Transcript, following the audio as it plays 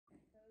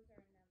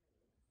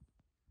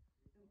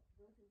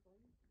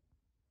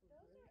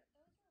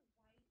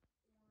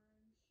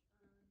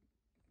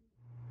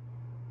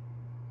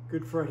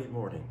Good Friday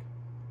morning.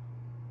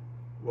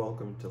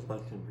 Welcome to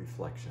Lenten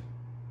Reflection.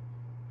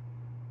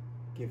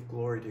 Give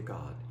glory to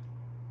God,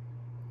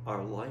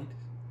 our light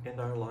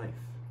and our life.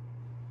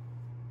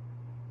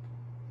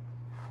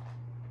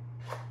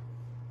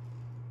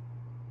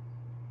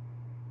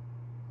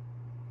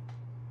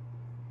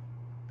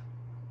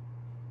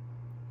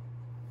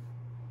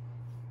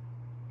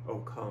 O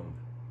come,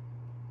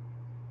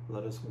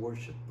 let us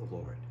worship the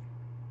Lord.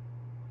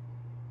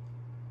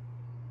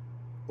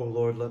 O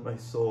Lord, let my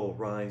soul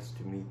rise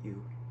to meet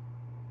you,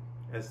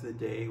 as the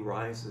day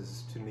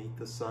rises to meet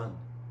the sun.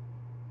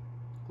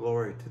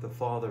 Glory to the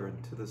Father,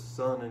 and to the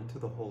Son, and to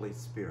the Holy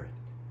Spirit,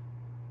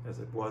 as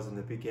it was in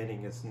the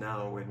beginning, is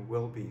now, and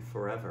will be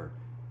forever.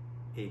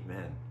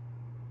 Amen.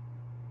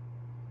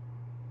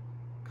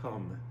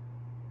 Come,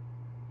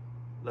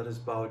 let us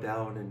bow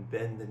down and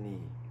bend the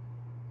knee,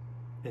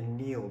 and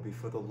kneel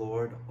before the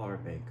Lord our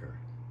Maker.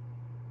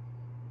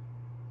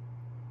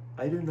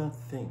 I do not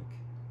think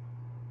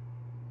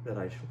that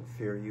I shall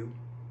fear you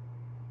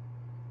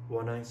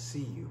when I see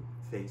you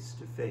face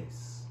to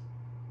face.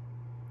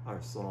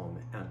 Our Psalm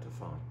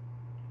Antiphon.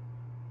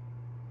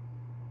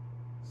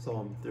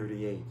 Psalm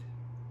 38.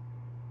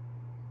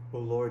 O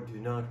Lord, do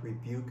not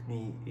rebuke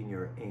me in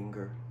your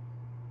anger.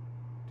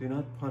 Do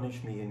not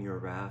punish me in your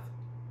wrath.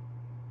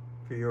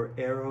 For your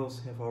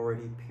arrows have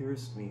already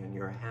pierced me, and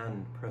your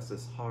hand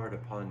presses hard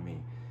upon me.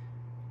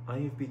 I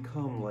have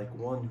become like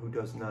one who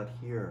does not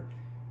hear,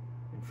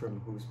 and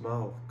from whose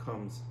mouth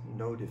comes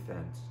no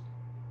defense.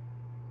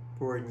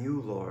 For in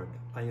you, Lord,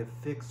 I have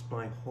fixed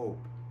my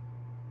hope.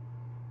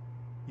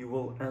 You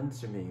will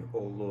answer me, O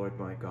Lord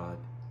my God.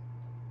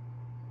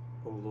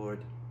 O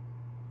Lord,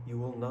 you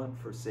will not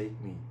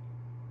forsake me.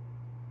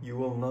 You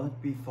will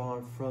not be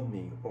far from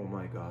me, O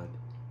my God.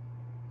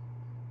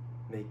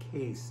 Make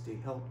haste to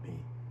help me,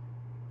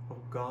 O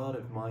God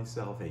of my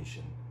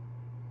salvation.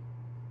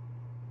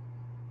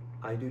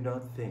 I do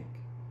not think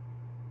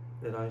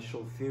that I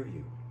shall fear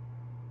you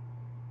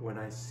when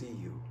I see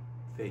you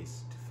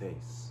face to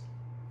face.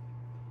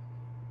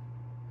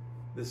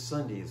 This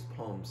Sunday is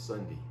Palm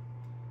Sunday.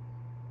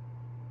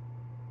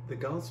 The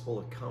gospel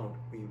account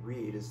we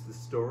read is the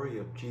story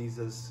of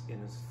Jesus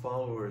and his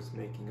followers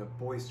making a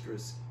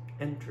boisterous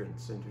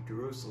entrance into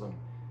Jerusalem.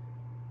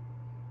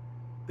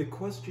 The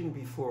question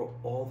before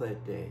all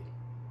that day,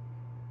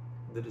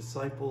 the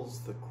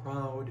disciples, the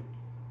crowd,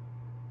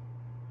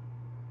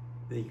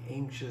 the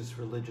anxious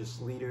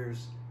religious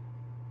leaders,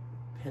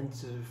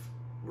 pensive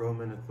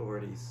Roman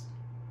authorities,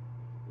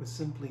 was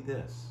simply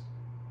this: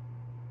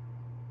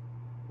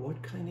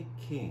 what kind of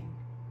king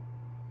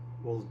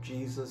will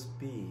Jesus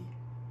be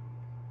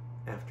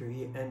after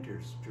he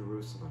enters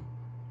Jerusalem?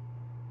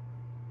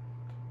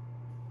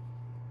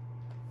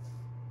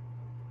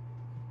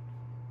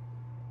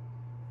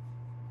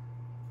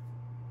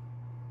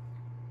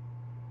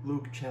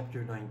 Luke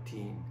chapter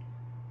 19.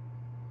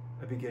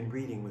 I begin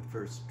reading with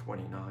verse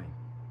 29.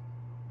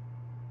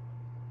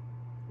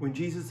 When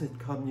Jesus had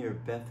come near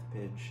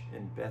Bethphage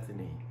and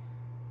Bethany,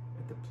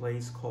 at the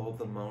place called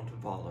the Mount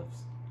of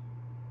Olives,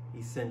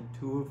 he sent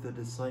two of the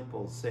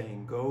disciples,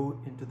 saying, "Go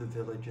into the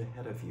village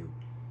ahead of you,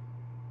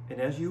 and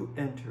as you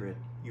enter it,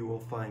 you will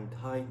find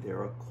tied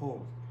there a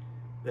colt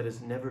that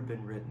has never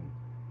been ridden.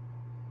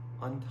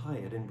 Untie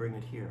it and bring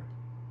it here.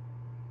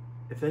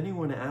 If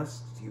anyone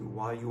asks you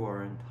why you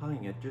are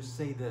untying it, just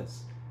say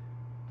this: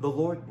 'The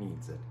Lord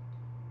needs it.'"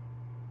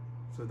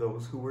 So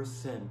those who were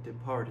sent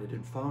departed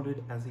and found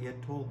it as he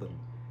had told them.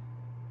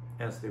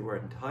 As they were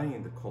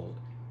untying the colt,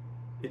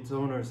 its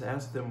owners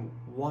asked them,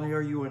 "Why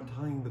are you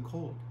untying the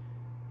colt?"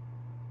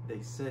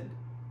 They said,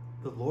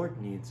 "The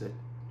Lord needs it."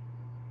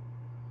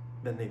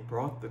 Then they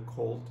brought the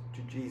colt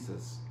to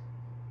Jesus,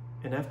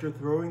 and after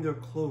throwing their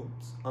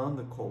cloaks on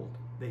the colt,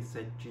 they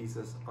set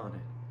Jesus on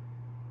it.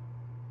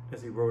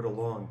 As he rode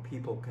along,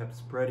 people kept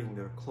spreading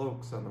their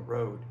cloaks on the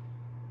road.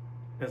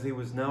 As he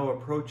was now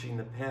approaching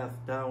the path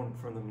down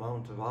from the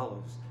Mount of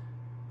Olives,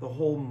 the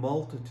whole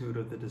multitude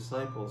of the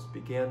disciples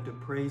began to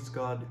praise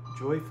God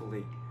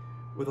joyfully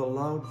with a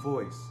loud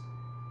voice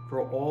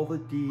for all the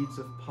deeds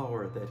of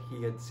power that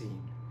he had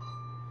seen,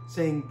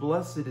 saying,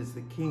 "Blessed is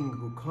the King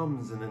who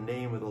comes in the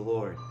name of the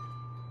Lord.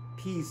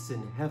 Peace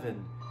in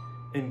heaven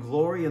and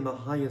glory in the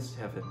highest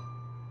heaven."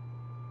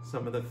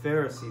 Some of the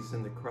Pharisees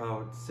in the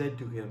crowd said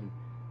to him,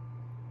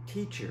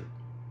 "Teacher,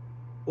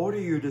 order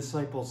your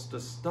disciples to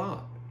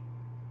stop."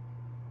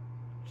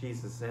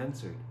 Jesus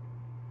answered,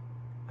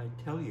 "I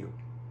tell you,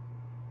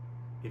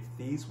 if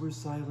these were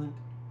silent,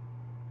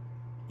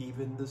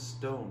 even the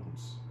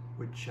stones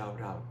would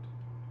shout out."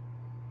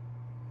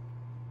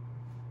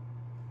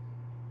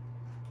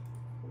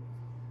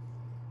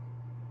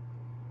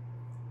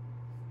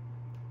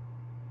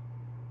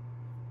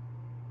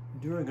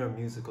 During our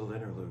musical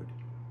interlude,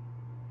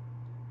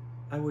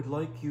 I would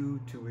like you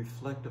to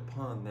reflect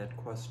upon that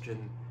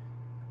question: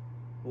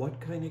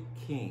 what kind of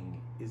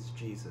king is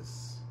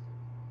Jesus?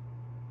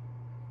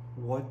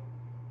 What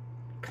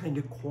kind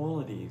of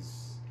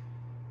qualities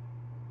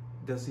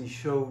does he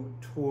show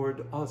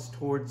toward us,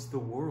 towards the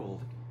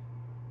world,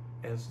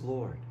 as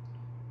Lord?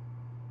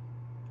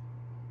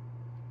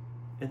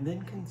 And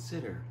then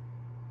consider,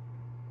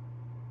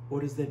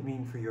 what does that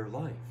mean for your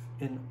life,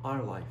 in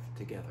our life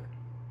together?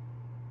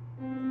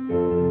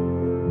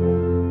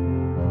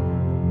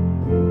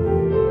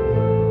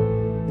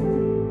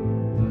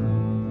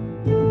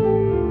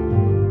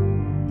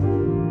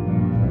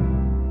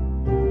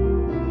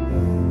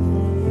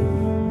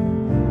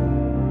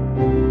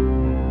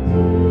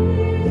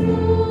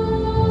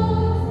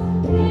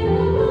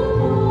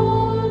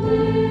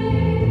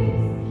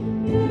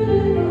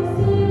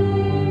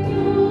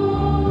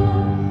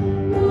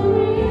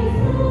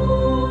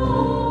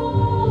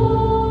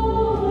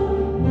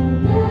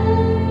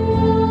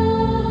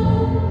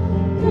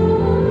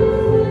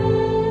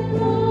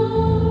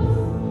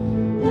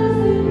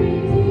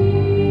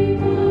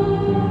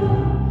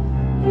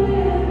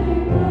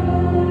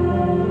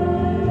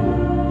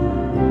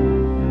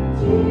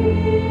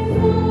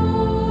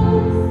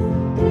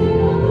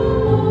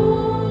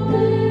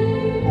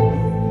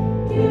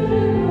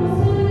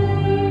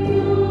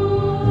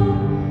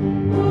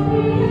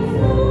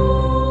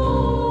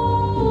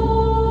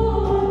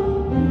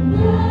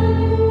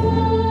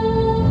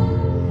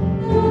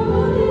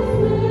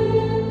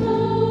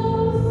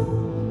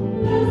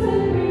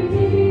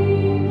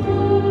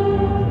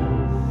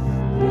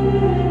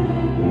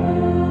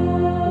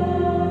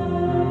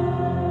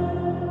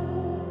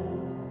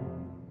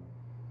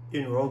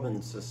 In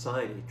Roman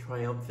society,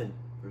 triumphant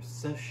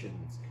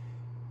processions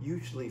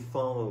usually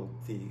followed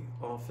the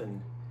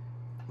often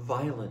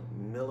violent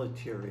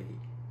military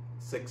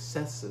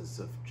successes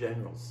of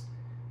generals.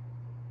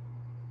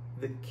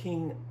 The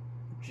King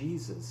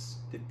Jesus,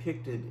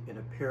 depicted in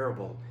a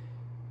parable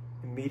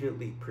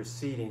immediately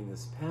preceding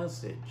this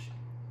passage,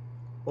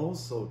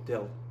 also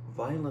dealt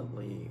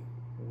violently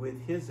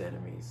with his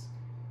enemies.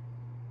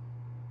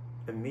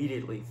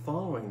 Immediately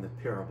following the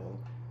parable,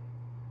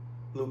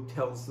 Luke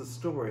tells the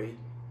story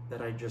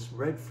that I just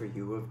read for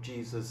you of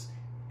Jesus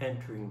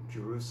entering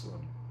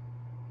Jerusalem.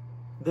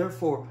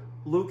 Therefore,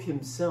 Luke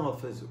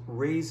himself is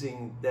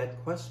raising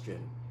that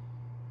question.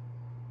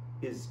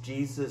 Is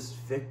Jesus'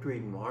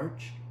 victory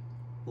march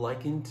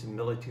likened to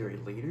military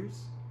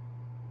leaders?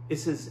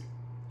 Is his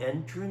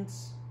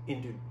entrance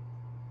into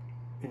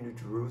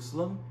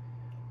Jerusalem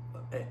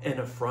an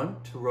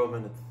affront to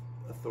Roman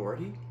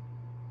authority?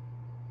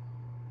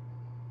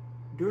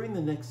 During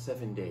the next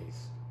 7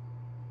 days,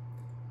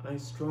 I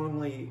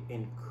strongly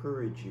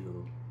encourage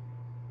you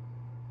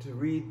to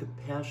read the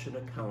Passion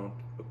account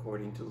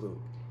according to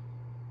Luke.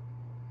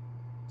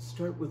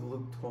 Start with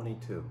Luke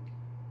 22,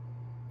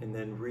 and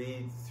then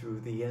read through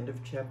the end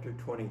of chapter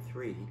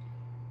 23,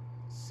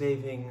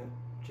 saving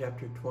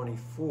chapter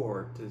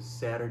 24 to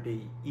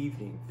Saturday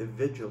evening, the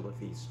vigil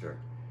of Easter.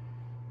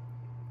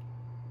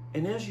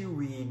 And as you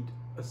read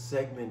a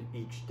segment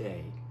each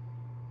day,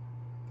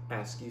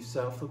 ask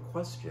yourself a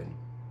question.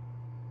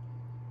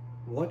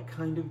 What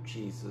kind of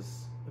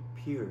Jesus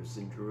appears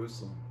in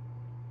Jerusalem?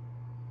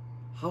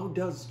 How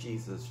does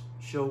Jesus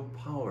show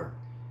power?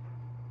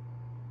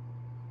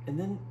 And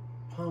then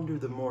ponder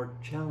the more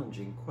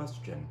challenging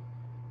question.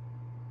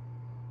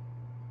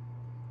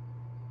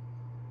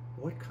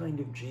 What kind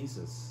of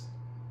Jesus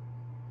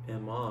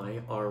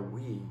are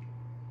we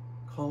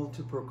called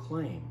to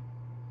proclaim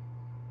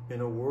in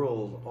a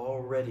world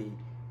already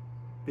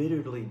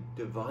bitterly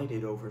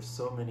divided over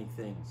so many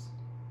things?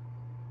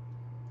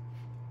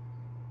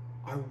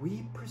 Are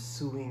we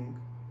pursuing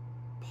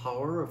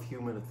power of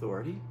human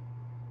authority?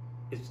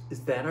 Is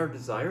that our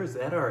desire? Is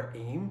that our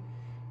aim?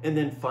 And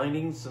then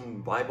finding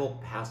some Bible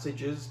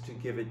passages to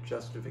give it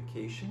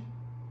justification?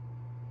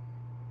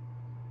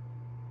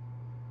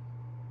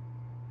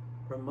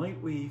 Or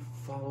might we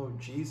follow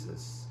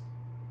Jesus,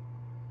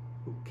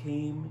 who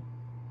came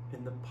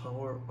in the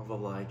power of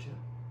Elijah?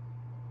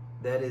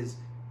 That is,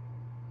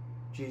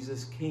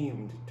 Jesus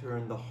came to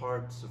turn the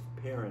hearts of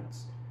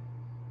parents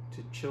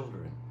to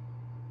children,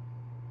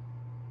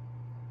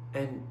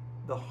 and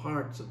the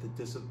hearts of the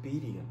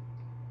disobedient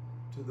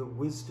to the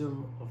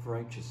wisdom of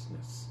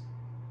righteousness.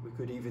 We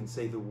could even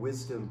say the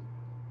wisdom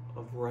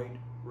of right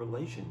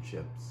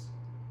relationships.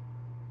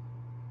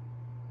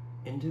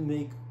 And to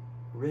make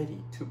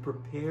ready, to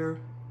prepare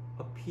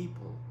a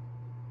people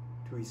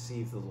to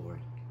receive the Lord.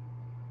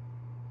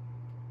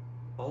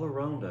 All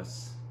around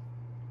us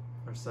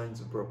are signs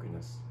of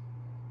brokenness.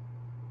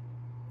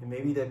 And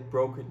maybe that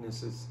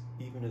brokenness is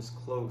even as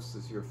close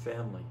as your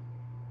family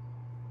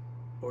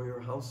or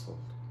your household.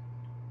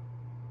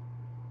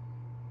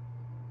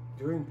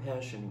 During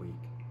Passion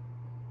Week,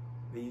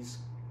 these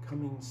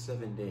coming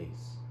 7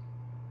 days,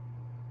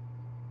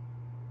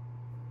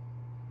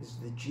 is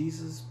the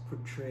Jesus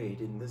portrayed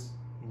in this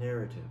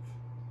narrative,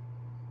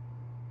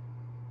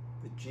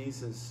 the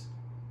Jesus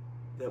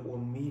that will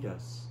meet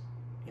us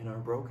in our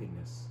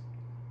brokenness.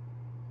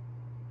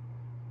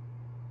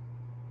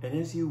 And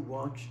as you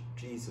watch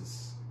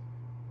Jesus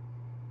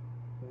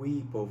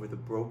weep over the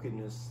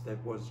brokenness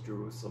that was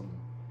Jerusalem,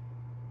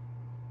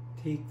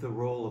 take the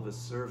role of a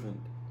servant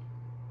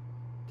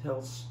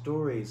tell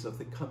stories of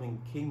the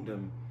coming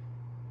kingdom,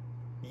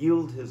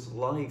 yield his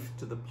life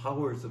to the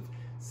powers of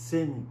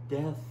sin,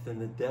 death,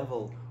 and the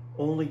devil,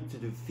 only to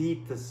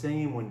defeat the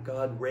same when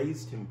God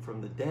raised him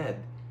from the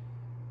dead,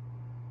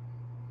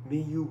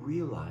 may you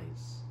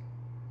realize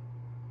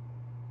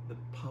the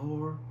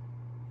power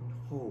and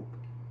hope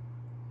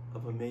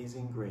of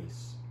amazing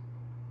grace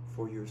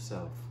for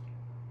yourself,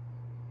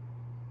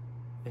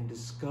 and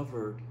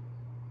discover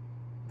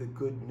the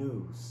good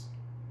news,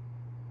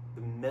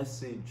 the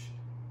message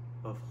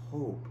of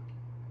hope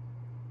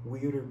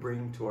we are to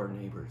bring to our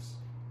neighbors,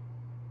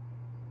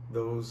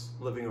 those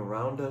living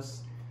around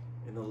us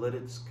in the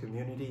Lidditz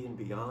community and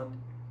beyond,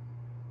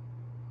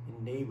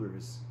 and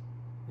neighbors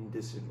in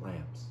distant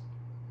lands.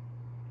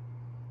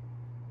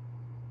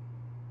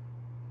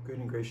 Good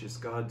and gracious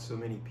God, so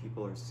many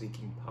people are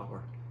seeking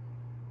power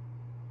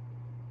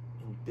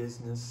in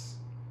business,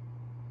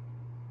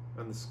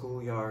 on the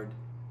schoolyard,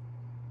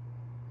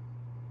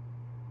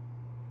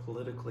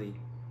 politically.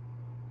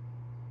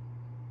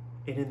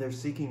 And in their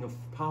seeking of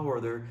power,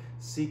 they're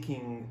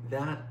seeking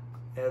that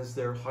as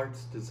their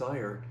heart's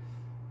desire.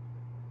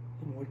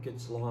 And what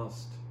gets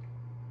lost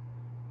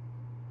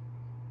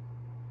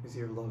is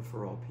your love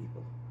for all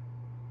people.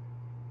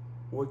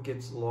 What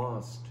gets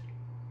lost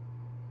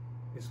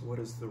is what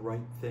is the right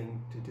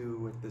thing to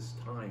do at this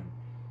time,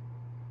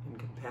 in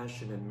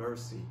compassion and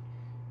mercy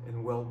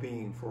and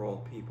well-being for all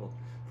people.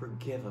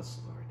 Forgive us,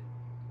 Lord.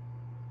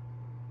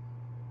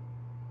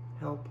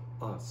 Help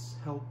us,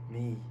 help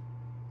me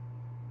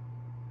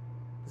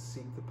to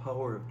seek the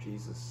power of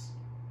Jesus,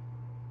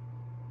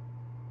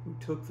 who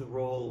took the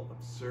role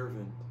of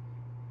servant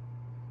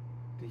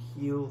to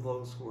heal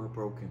those who are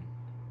broken,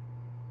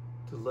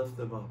 to lift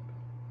them up,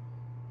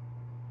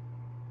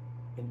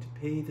 and to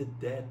pay the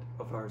debt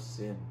of our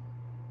sin,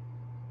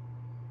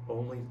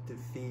 only to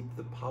defeat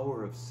the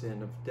power of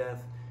sin, of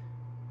death,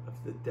 of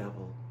the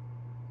devil,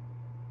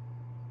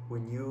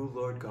 when you,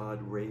 Lord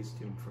God, raised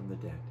him from the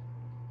dead.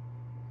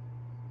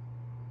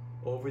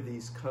 Over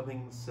these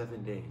coming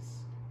 7 days,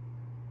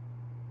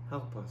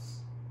 help us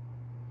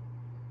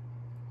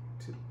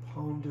to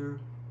ponder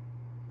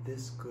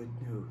this good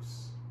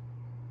news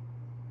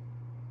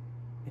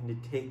and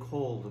to take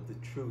hold of the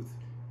truth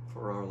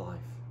for our life.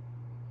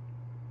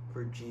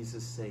 For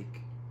Jesus'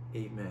 sake,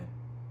 amen.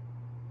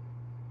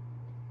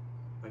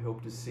 I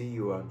hope to see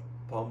you on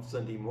Palm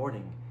Sunday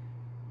morning,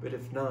 but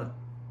if not,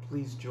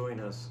 please join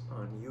us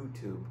on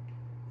YouTube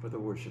for the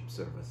worship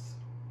service.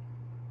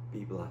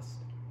 Be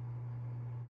blessed.